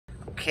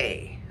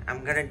Okay,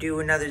 I'm gonna do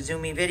another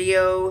Zumi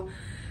video.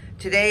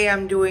 Today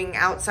I'm doing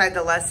outside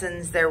the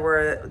lessons. There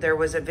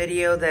was a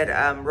video that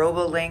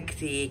RoboLink,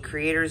 the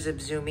creators of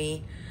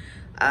Zumi,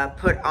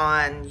 put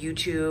on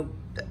YouTube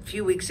a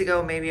few weeks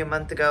ago, maybe a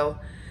month ago,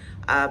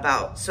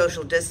 about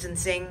social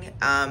distancing.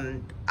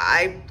 I'm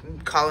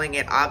calling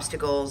it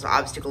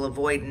obstacle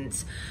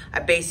avoidance. I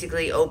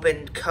basically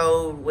opened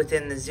code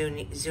within the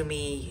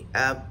Zumi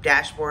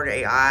dashboard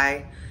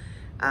AI,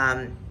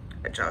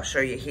 which I'll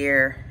show you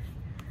here.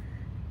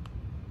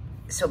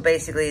 So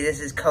basically this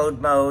is code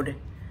mode.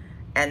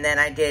 And then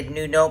I did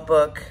new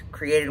notebook,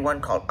 created one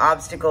called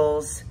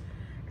obstacles,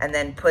 and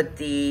then put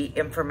the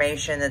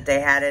information that they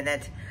had in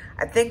it.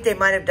 I think they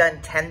might have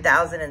done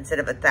 10,000 instead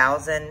of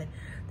 1,000.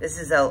 This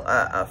is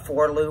a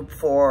for loop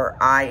for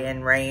I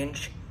in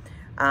range.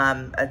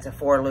 It's a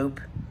for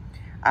loop.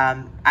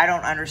 I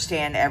don't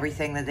understand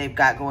everything that they've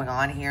got going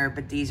on here,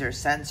 but these are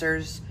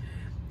sensors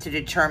to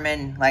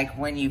determine like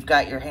when you've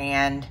got your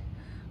hand.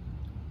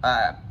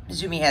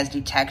 Zumi has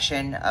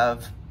detection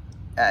of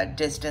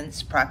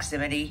distance,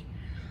 proximity.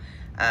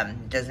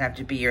 It doesn't have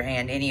to be your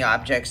hand, any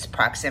object's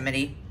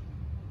proximity.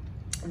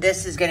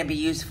 This is going to be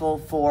useful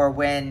for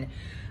when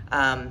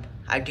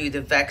I do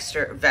the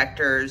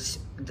vectors.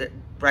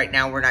 Right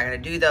now we're not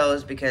going to do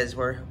those because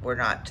we're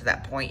not to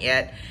that point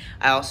yet.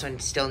 I also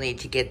still need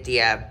to get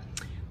the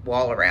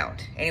wall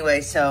around.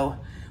 Anyway, so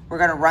we're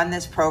going to run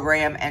this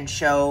program and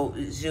show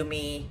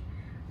Zumi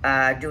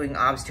doing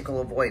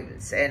obstacle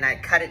avoidance. And I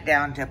cut it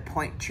down to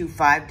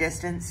 0.25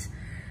 distance.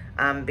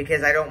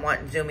 Because I don't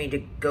want Zumi to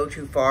go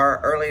too far.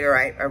 Earlier,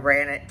 I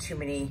ran it too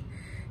many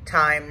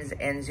times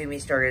and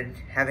Zumi started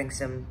having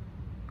some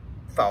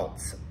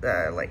faults,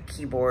 like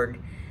keyboard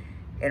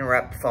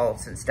interrupt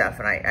faults and stuff.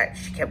 And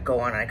she kept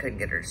going and I couldn't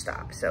get her to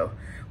stop. So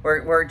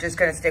we're just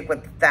gonna stick with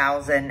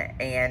 1,000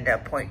 and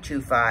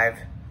 0.25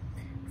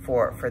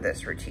 for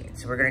this routine.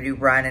 So we're gonna do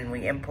run and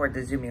we import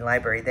the Zumi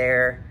library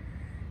there.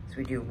 So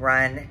we do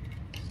run,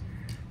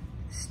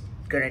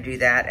 gonna do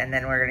that. And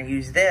then we're gonna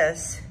use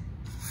this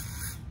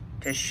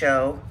to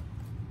show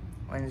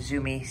when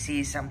Zumi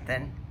sees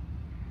something,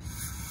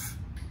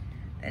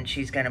 then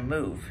she's gonna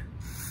move.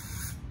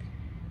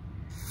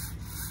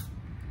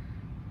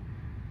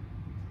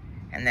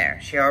 And there,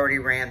 she already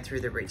ran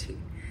through the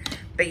routine.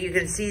 But you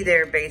can see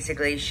there,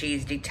 basically,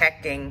 she's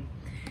detecting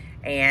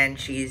and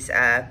she's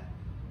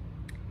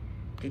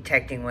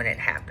detecting when it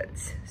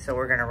happens. So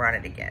we're gonna run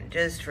it again,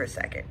 just for a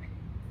second.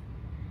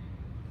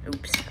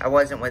 Oops, I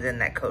wasn't within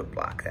that code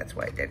block, that's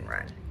why it didn't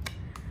run.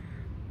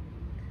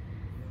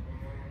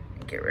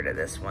 Get rid of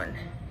this one.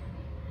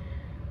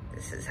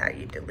 This is how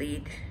you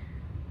delete.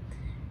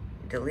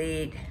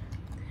 Delete.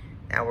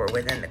 Now we're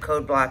within the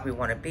code block we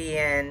want to be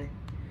in.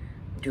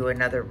 Do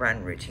another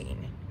run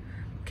routine.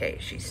 Okay,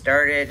 she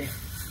started.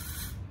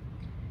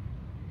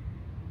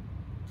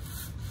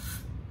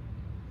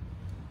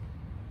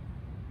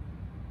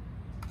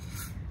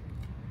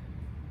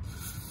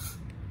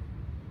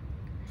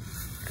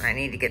 And I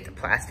need to get the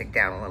plastic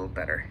down a little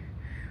better.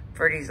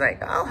 Ferdy's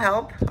like, I'll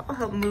help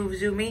move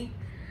Zumi.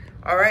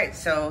 All right,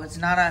 so it's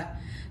not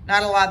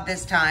a lot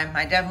this time.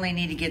 I definitely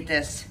need to get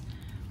this.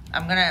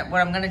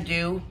 What I'm gonna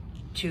do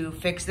to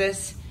fix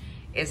this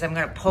is I'm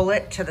gonna pull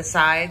it to the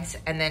sides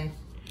and then,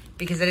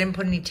 because I didn't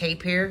put any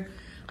tape here,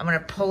 I'm gonna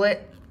pull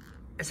it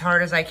as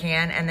hard as I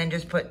can and then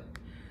just put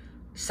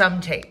some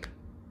tape,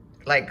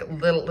 like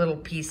little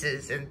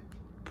pieces and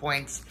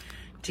points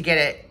to get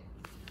it.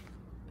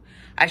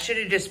 I should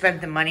have just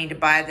spent the money to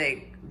buy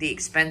the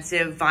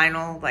expensive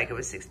vinyl, like it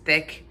was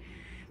thick.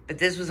 But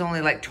this was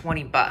only like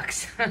 20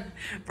 bucks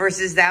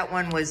versus that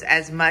one was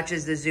as much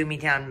as the Zumi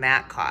Town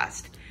mat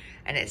cost.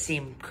 And it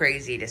seemed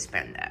crazy to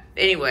spend that.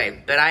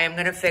 Anyway, but I am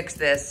gonna fix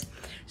this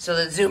so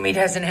that Zumi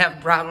doesn't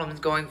have problems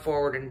going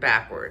forwards and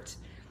backwards.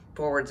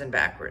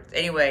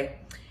 Anyway,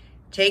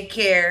 take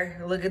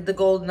care. Look at the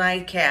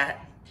golden-eyed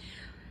cat.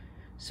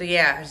 So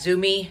yeah,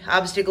 Zumi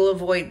obstacle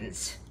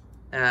avoidance,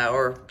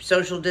 or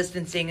social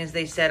distancing as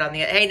they said on the,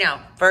 hey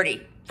now,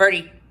 Ferdy.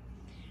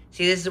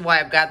 See, this is why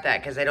I've got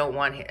that, because I don't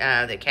want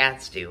the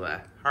cats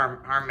to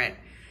harm it,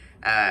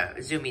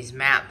 Zumi's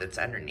map that's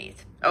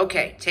underneath.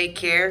 Okay, take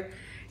care.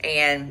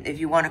 And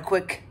if you want a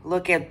quick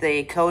look at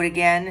the code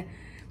again,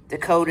 the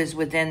code is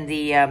within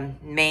the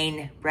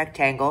main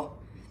rectangle.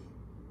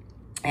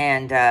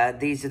 And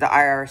these are the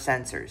IR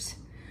sensors.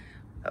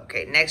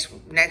 Okay,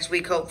 next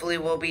week, hopefully,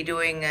 we'll be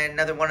doing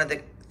another one of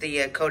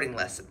the coding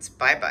lessons.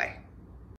 Bye-bye.